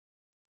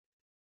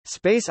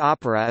Space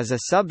opera is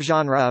a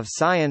subgenre of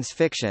science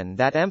fiction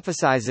that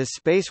emphasizes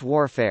space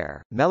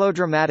warfare,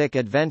 melodramatic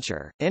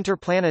adventure,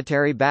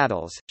 interplanetary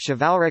battles,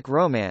 chivalric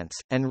romance,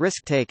 and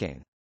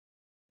risk-taking.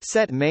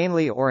 Set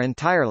mainly or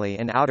entirely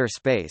in outer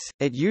space,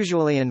 it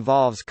usually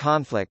involves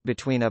conflict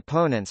between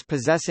opponents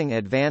possessing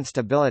advanced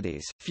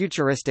abilities,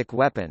 futuristic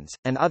weapons,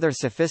 and other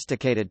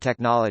sophisticated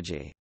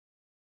technology.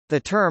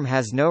 The term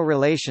has no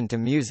relation to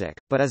music,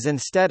 but is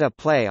instead a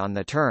play on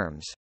the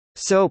terms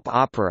soap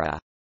opera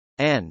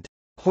and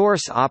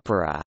horse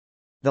opera,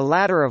 the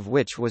latter of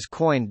which was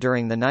coined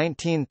during the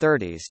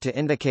 1930s to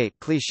indicate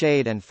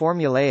cliched and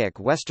formulaic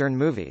Western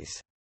movies.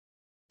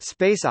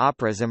 Space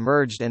operas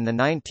emerged in the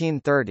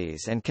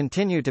 1930s and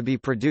continue to be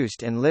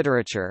produced in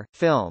literature,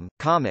 film,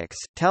 comics,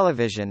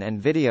 television and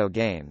video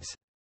games.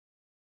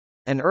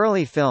 An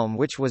early film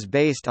which was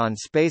based on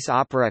space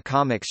opera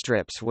comic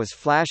strips was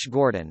Flash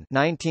Gordon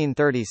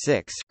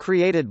 1936,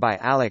 created by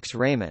Alex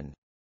Raymond.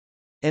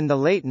 In the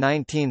late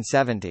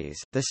 1970s,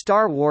 the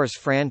Star Wars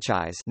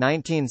franchise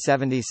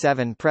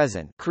 1977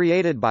 present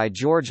created by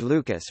George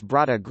Lucas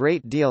brought a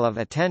great deal of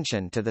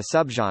attention to the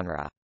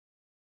subgenre.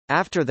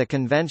 After the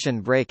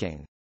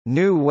convention-breaking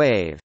New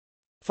Wave,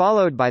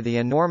 followed by the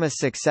enormous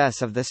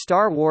success of the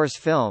Star Wars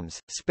films,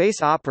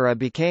 space opera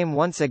became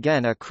once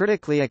again a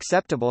critically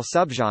acceptable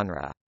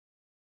subgenre.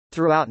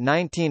 Throughout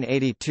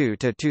 1982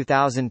 to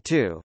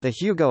 2002, the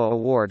Hugo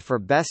Award for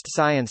Best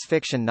Science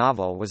Fiction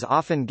Novel was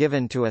often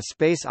given to a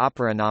space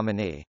opera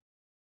nominee.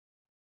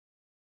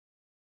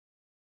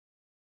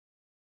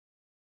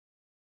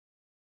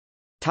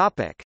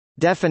 Topic: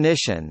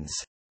 Definitions.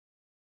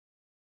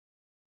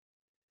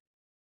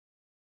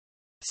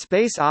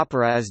 Space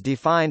opera is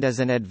defined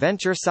as an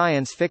adventure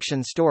science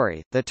fiction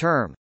story. The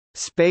term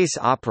space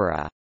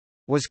opera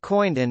was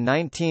coined in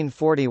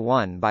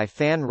 1941 by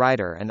fan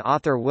writer and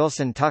author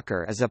Wilson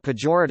Tucker as a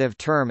pejorative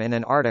term in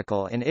an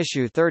article in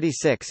issue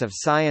 36 of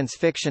science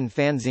fiction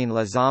fanzine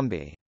La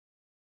Zombie.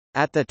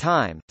 At the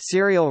time,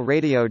 serial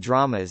radio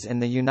dramas in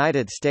the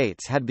United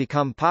States had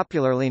become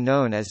popularly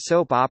known as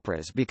soap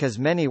operas because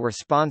many were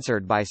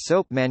sponsored by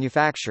soap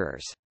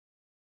manufacturers.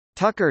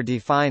 Tucker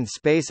defined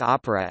space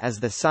opera as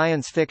the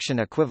science fiction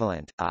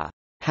equivalent, a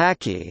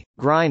hacky,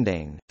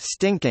 grinding,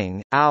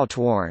 stinking,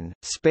 outworn,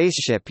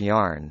 spaceship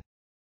yarn.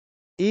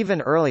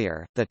 Even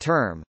earlier, the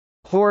term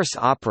horse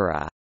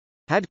opera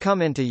had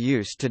come into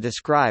use to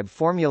describe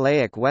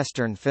formulaic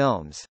Western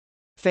films.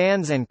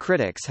 Fans and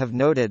critics have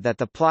noted that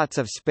the plots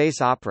of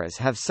space operas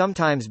have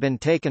sometimes been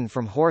taken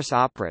from horse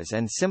operas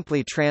and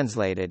simply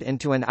translated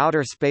into an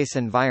outer space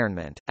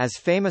environment, as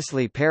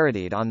famously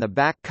parodied on the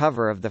back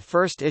cover of the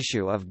first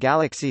issue of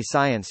Galaxy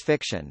Science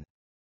Fiction.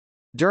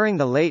 During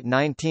the late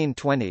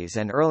 1920s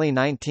and early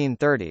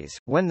 1930s,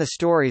 when the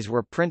stories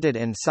were printed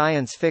in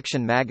science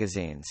fiction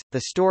magazines,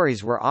 the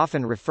stories were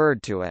often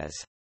referred to as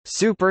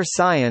super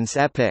science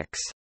epics.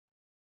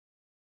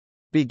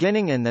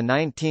 Beginning in the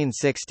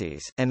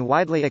 1960s, and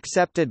widely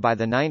accepted by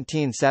the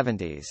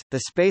 1970s,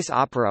 the space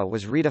opera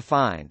was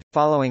redefined,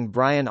 following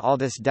Brian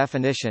Aldiss'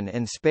 definition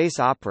in Space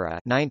Opera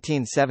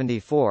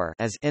 1974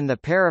 as, in the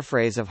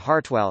paraphrase of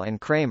Hartwell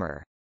and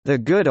Kramer, the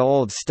good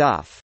old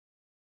stuff.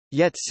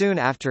 Yet soon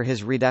after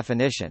his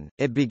redefinition,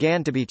 it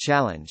began to be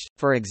challenged,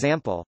 for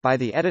example, by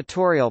the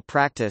editorial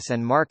practice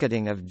and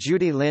marketing of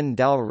Judy Lynn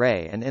Del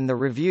Rey and in the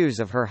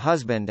reviews of her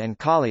husband and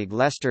colleague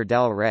Lester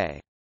Del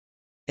Rey.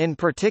 In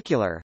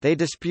particular, they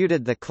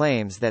disputed the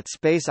claims that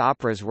space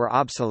operas were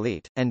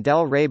obsolete, and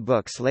Del Rey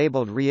books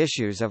labeled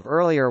reissues of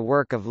earlier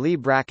work of Lee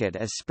Brackett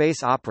as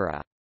space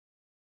opera.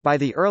 By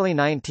the early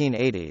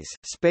 1980s,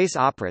 space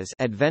operas,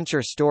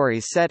 adventure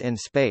stories set in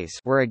space,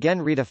 were again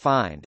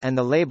redefined, and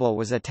the label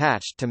was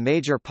attached to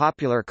major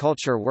popular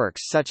culture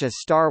works such as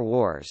Star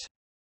Wars.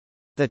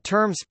 The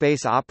term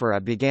space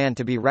opera began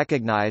to be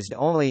recognized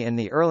only in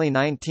the early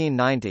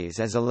 1990s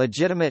as a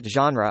legitimate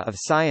genre of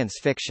science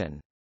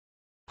fiction.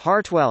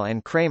 Hartwell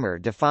and Kramer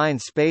define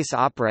space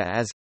opera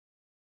as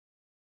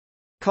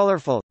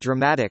colorful,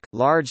 dramatic,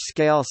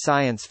 large-scale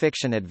science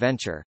fiction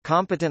adventure,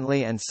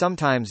 competently and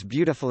sometimes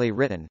beautifully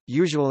written,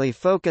 usually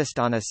focused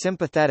on a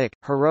sympathetic,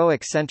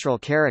 heroic central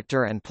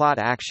character and plot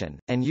action,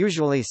 and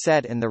usually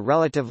set in the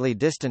relatively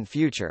distant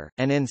future,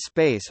 and in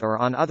space or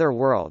on other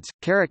worlds,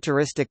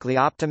 characteristically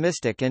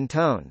optimistic in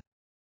tone.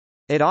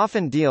 It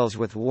often deals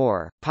with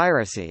war,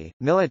 piracy,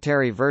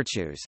 military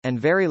virtues, and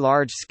very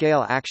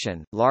large-scale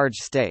action, large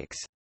stakes.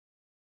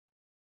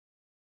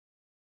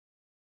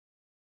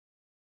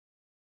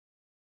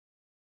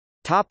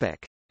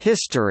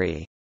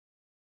 History.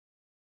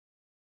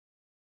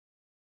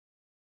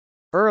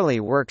 Early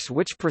works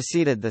which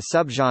preceded the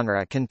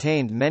subgenre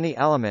contained many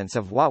elements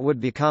of what would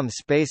become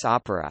space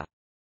opera.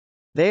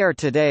 They are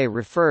today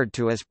referred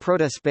to as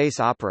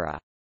proto-space opera.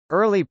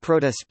 Early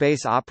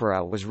proto-space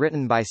opera was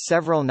written by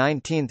several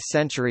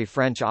 19th-century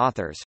French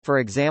authors, for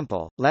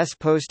example, Les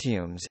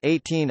Posthumes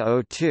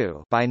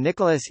 1802 by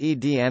Nicolas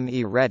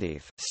Edme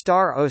Rétif,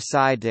 Star au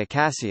side de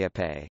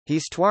Cassiopée,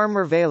 Histoire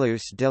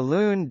merveilleuse de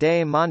l'une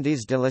des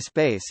mondes de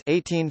l'espace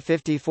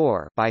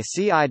 1854 by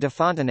C.I. de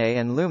Fontenay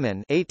and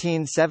Lumen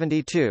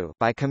 1872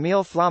 by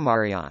Camille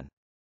Flammarion.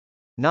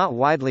 Not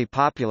widely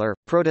popular,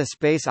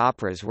 proto-space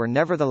operas were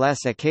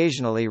nevertheless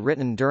occasionally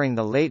written during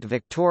the late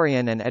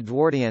Victorian and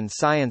Edwardian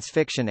science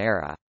fiction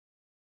era.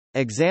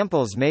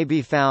 Examples may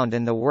be found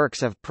in the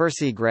works of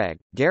Percy Gregg,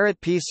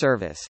 Garrett P.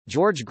 Serviss,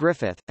 George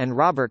Griffith, and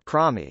Robert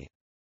Cromie.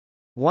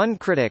 One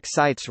critic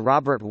cites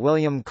Robert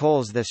William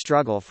Cole's The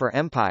Struggle for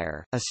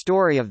Empire, a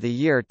story of the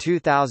year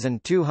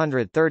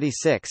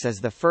 2236 as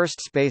the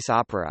first space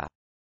opera.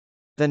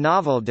 The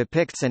novel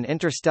depicts an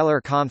interstellar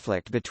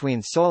conflict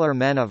between solar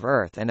men of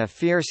Earth and a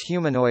fierce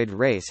humanoid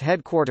race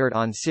headquartered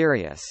on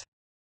Sirius.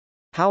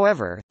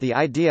 However, the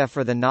idea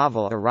for the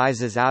novel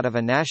arises out of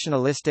a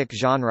nationalistic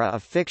genre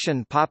of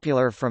fiction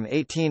popular from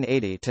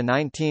 1880 to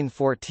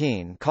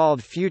 1914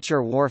 called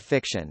future war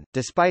fiction.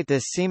 Despite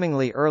this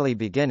seemingly early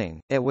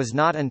beginning, it was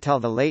not until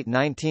the late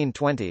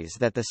 1920s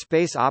that the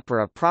space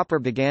opera proper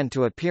began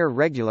to appear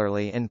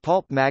regularly in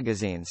pulp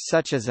magazines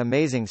such as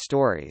Amazing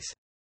Stories.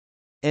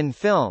 In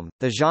film,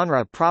 the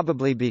genre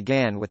probably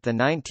began with the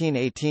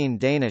 1918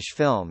 Danish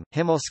film,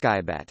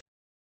 Himmelskibet.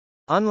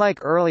 Unlike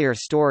earlier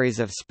stories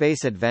of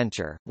space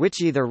adventure, which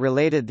either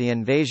related the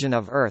invasion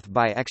of Earth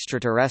by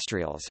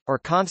extraterrestrials, or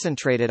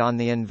concentrated on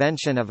the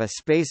invention of a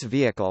space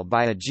vehicle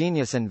by a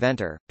genius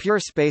inventor, pure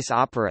space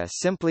opera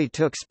simply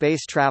took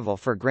space travel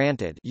for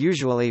granted,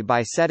 usually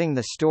by setting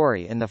the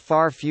story in the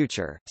far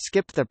future,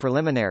 skipped the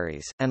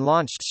preliminaries, and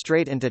launched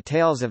straight into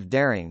tales of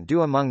daring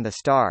do among the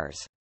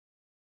stars.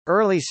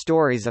 Early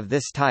stories of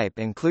this type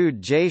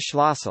include J.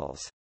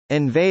 Schlossel's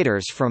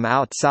Invaders from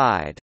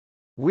Outside,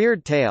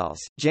 Weird Tales,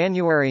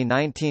 January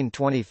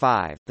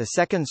 1925, The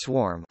Second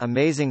Swarm,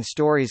 Amazing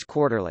Stories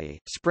Quarterly,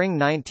 Spring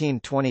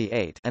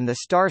 1928, and The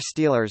Star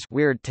Stealers,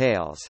 Weird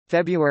Tales,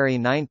 February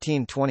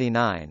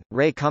 1929,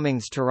 Ray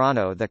Cummings'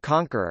 Toronto the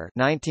Conqueror,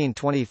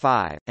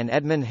 1925, and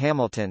Edmund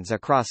Hamilton's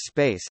Across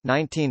Space,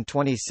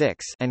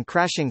 1926, and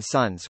Crashing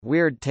Suns,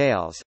 Weird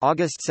Tales,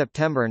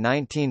 August-September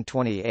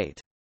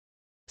 1928.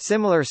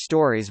 Similar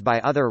stories by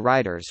other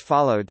writers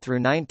followed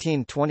through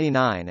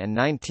 1929 and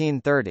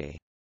 1930.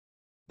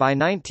 By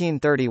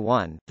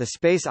 1931, the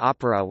space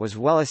opera was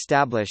well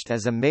established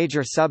as a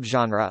major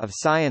subgenre of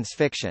science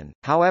fiction.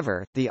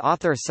 However, the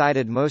author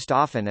cited most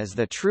often as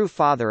the true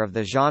father of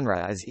the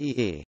genre is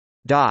E.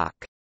 Doc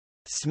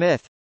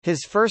Smith.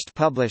 His first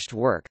published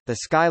work, The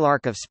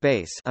Skylark of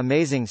Space,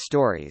 Amazing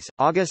Stories,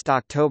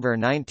 August-October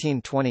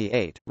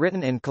 1928,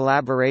 written in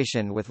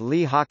collaboration with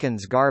Lee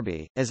Hawkins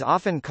Garby, is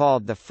often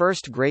called the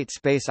first great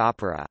space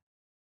opera.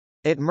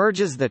 It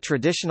merges the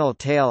traditional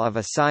tale of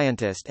a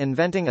scientist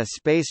inventing a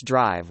space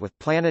drive with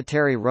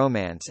planetary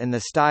romance in the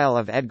style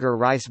of Edgar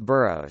Rice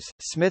Burroughs,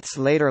 Smith's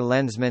later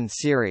Lensman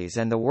series,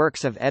 and the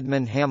works of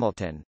Edmund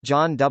Hamilton,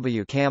 John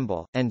W.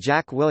 Campbell, and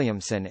Jack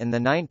Williamson in the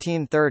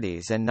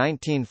 1930s and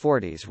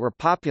 1940s were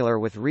popular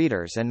with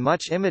readers and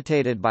much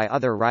imitated by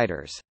other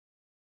writers.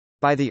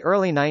 By the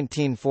early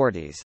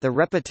 1940s, the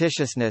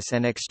repetitiousness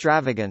and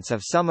extravagance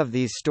of some of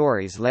these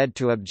stories led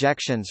to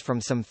objections from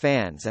some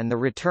fans and the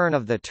return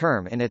of the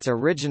term in its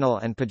original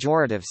and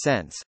pejorative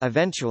sense.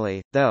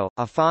 Eventually, though,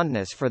 a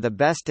fondness for the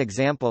best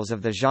examples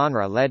of the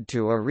genre led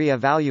to a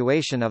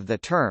re-evaluation of the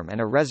term and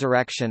a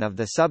resurrection of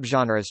the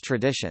subgenre's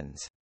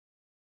traditions.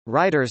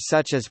 Writers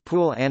such as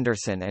Poul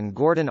Anderson and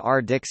Gordon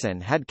R.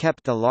 Dickson had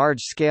kept the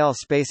large-scale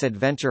space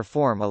adventure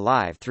form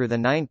alive through the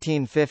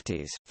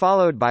 1950s,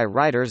 followed by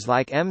writers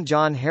like M.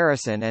 John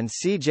Harrison and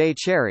C. J.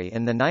 Cherryh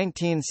in the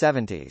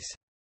 1970s.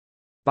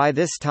 By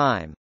this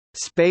time,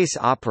 space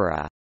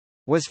opera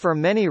was for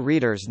many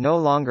readers no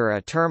longer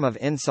a term of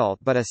insult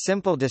but a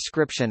simple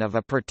description of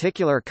a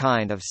particular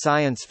kind of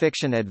science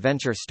fiction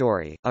adventure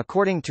story.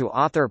 According to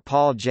author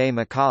Paul J.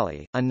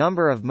 Macaulay, a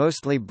number of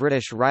mostly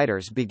British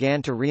writers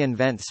began to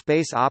reinvent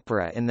space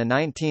opera in the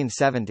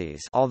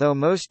 1970s, although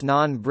most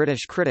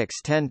non-British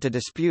critics tend to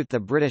dispute the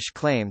British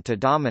claim to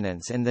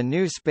dominance in the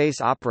new space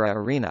opera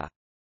arena.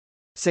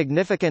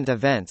 Significant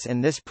events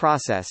in this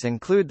process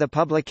include the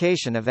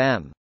publication of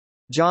M.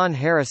 John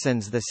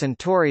Harrison's The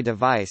Centauri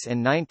Device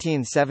in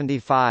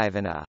 1975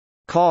 and a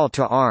Call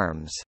to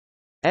Arms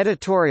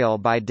editorial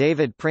by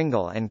David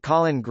Pringle and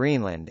Colin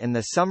Greenland in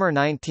the summer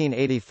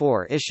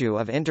 1984 issue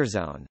of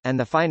Interzone, and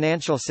the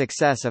financial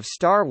success of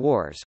Star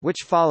Wars,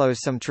 which follows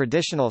some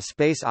traditional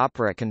space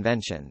opera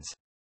conventions.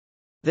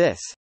 This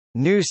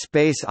new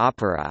space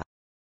opera,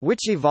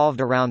 which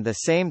evolved around the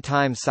same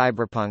time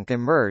cyberpunk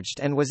emerged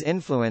and was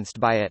influenced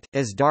by it,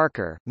 is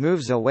darker,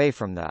 moves away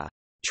from the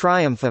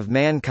triumph of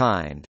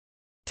mankind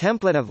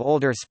template of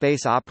older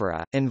space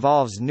opera,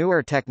 involves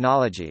newer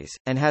technologies,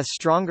 and has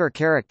stronger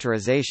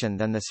characterization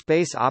than the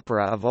space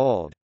opera of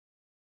old.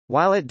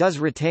 While it does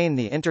retain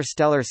the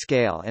interstellar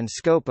scale and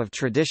scope of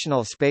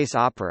traditional space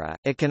opera,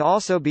 it can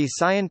also be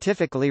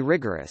scientifically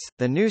rigorous.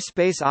 The new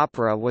space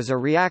opera was a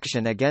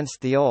reaction against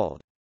the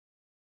old.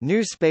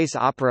 New space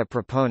opera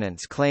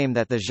proponents claim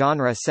that the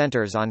genre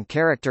centers on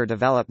character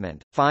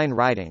development, fine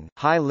writing,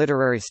 high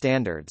literary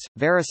standards,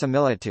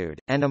 verisimilitude,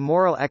 and a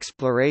moral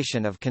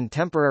exploration of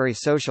contemporary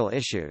social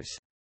issues.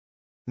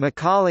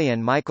 Macaulay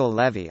and Michael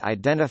Levy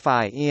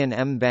identify Ian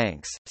M.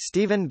 Banks,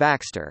 Stephen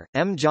Baxter,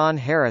 M. John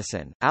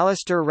Harrison,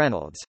 Alastair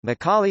Reynolds,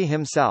 Macaulay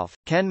himself,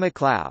 Ken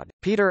MacLeod,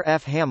 Peter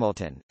F.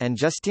 Hamilton,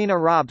 and Justina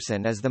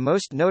Robson as the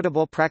most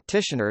notable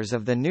practitioners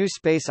of the new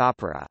space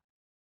opera.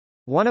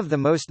 One of the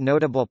most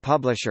notable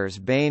publishers,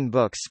 Baen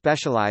Books,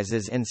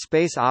 specializes in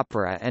space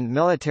opera and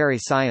military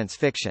science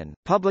fiction,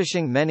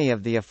 publishing many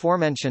of the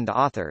aforementioned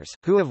authors,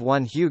 who have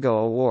won Hugo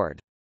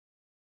Award.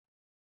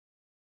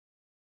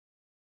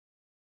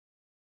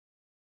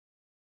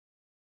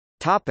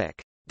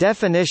 Topic: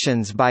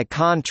 Definitions by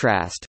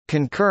contrast,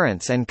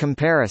 concurrence and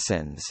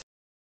comparisons.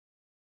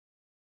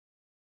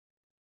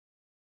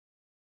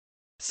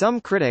 Some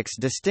critics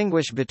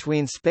distinguish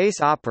between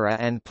space opera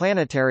and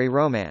planetary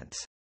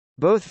romance.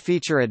 Both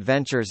feature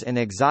adventures in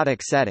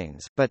exotic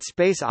settings, but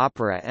space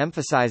opera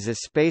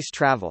emphasizes space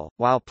travel,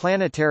 while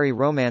planetary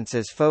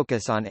romances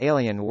focus on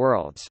alien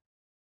worlds.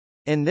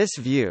 In this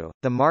view,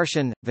 the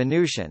Martian,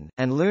 Venusian,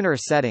 and lunar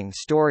setting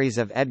stories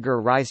of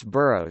Edgar Rice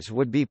Burroughs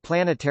would be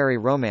planetary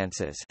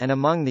romances, and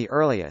among the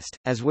earliest,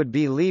 as would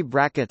be Lee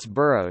Brackett's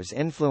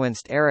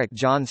Burroughs-influenced Eric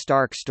John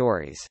Stark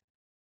stories.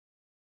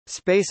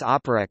 Space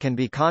opera can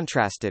be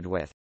contrasted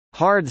with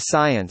hard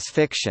science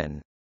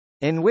fiction,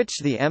 in which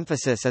the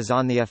emphasis is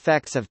on the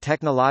effects of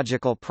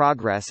technological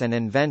progress and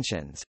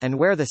inventions, and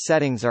where the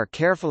settings are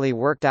carefully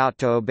worked out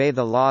to obey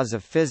the laws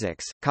of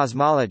physics,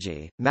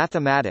 cosmology,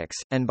 mathematics,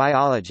 and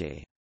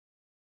biology.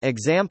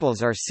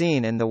 Examples are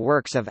seen in the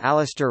works of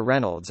Alastair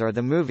Reynolds or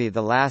the movie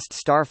The Last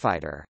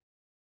Starfighter.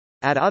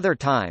 At other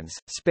times,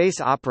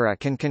 space opera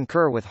can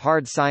concur with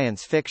hard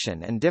science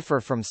fiction and differ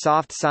from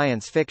soft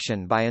science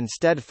fiction by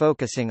instead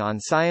focusing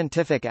on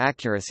scientific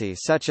accuracy,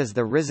 such as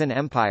The Risen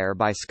Empire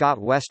by Scott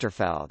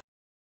Westerfeld.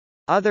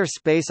 Other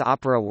space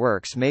opera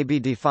works may be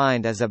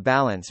defined as a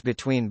balance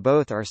between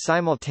both or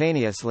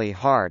simultaneously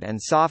hard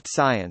and soft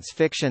science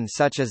fiction,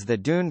 such as the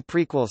Dune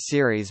prequel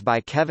series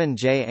by Kevin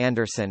J.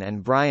 Anderson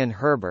and Brian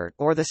Herbert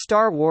or the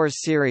Star Wars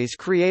series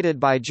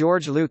created by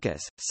George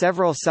Lucas.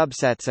 Several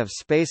subsets of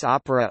space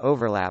opera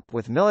overlap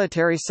with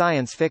military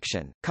science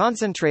fiction,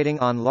 concentrating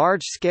on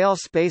large-scale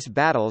space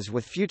battles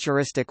with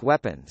futuristic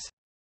weapons.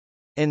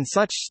 In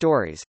such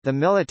stories, the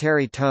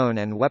military tone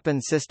and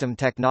weapon system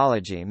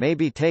technology may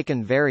be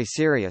taken very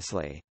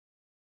seriously.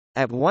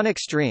 At one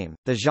extreme,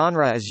 the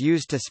genre is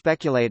used to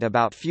speculate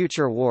about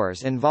future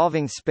wars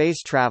involving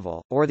space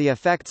travel, or the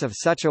effects of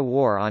such a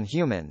war on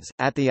humans.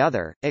 At the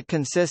other, it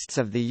consists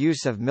of the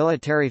use of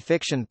military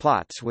fiction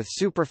plots with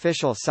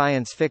superficial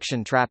science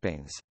fiction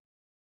trappings.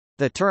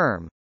 The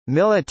term,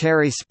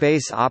 military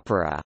space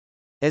opera,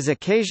 is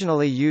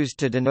occasionally used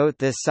to denote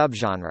this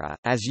subgenre,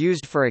 as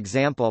used for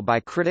example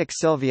by critic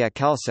Sylvia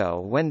Kelso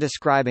when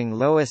describing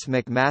Lois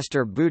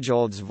McMaster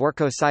Bujold's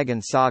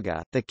Vorkosigan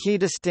saga. The key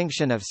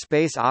distinction of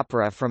space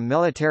opera from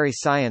military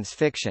science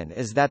fiction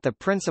is that the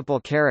principal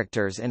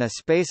characters in a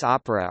space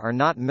opera are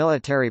not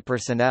military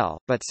personnel,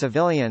 but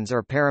civilians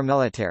or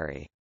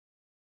paramilitary.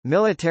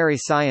 Military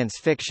science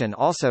fiction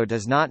also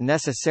does not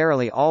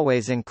necessarily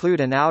always include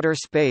an outer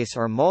space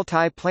or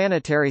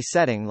multi-planetary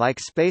setting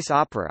like space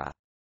opera.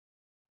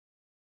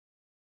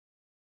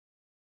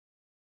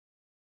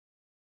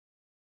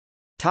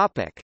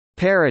 Topic: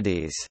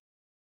 Parodies.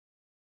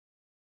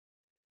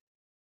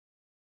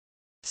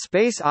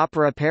 Space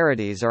opera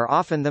parodies are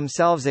often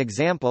themselves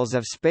examples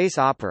of space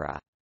opera.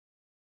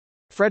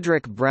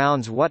 Frederick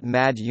Brown's What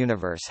Mad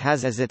Universe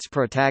has as its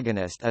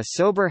protagonist a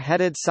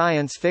sober-headed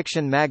science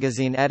fiction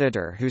magazine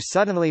editor who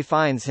suddenly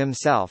finds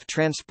himself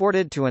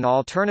transported to an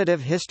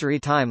alternative history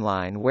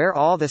timeline where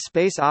all the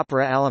space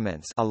opera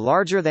elements, a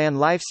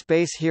larger-than-life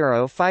space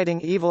hero fighting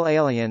evil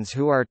aliens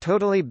who are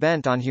totally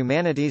bent on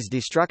humanity's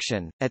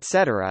destruction,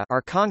 etc.,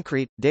 are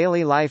concrete,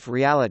 daily life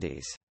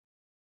realities.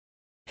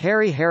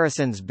 Harry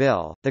Harrison's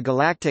Bill, the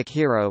Galactic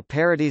Hero,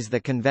 parodies the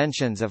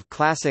conventions of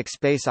classic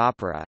space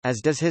opera, as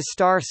does his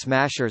Star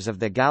Smashers of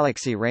the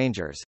Galaxy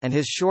Rangers, and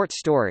his short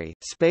story,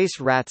 Space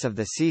Rats of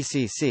the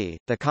CCC,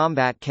 the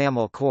Combat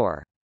Camel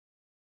Corps.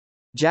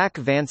 Jack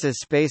Vance's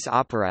space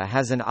opera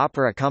has an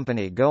opera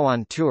company go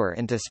on tour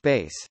into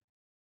space.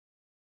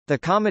 The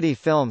comedy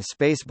film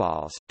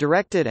Spaceballs,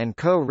 directed and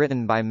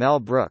co-written by Mel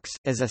Brooks,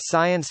 is a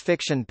science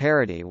fiction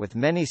parody with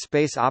many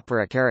space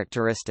opera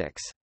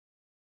characteristics.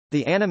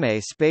 The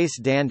anime Space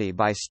Dandy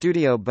by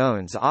Studio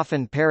Bones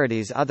often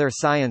parodies other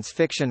science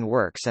fiction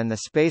works and the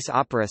space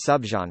opera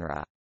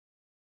subgenre.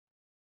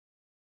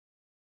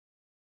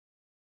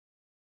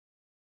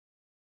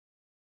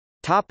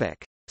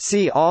 Topic: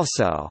 See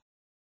also: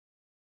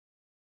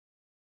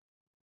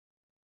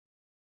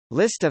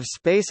 List of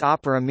space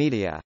opera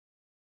media,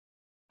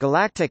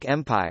 Galactic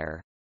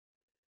Empire,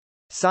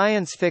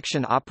 Science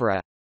fiction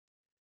opera,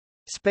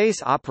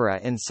 Space opera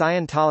in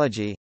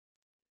Scientology.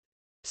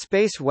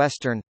 Space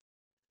western.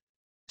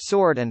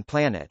 Sword and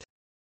Planet.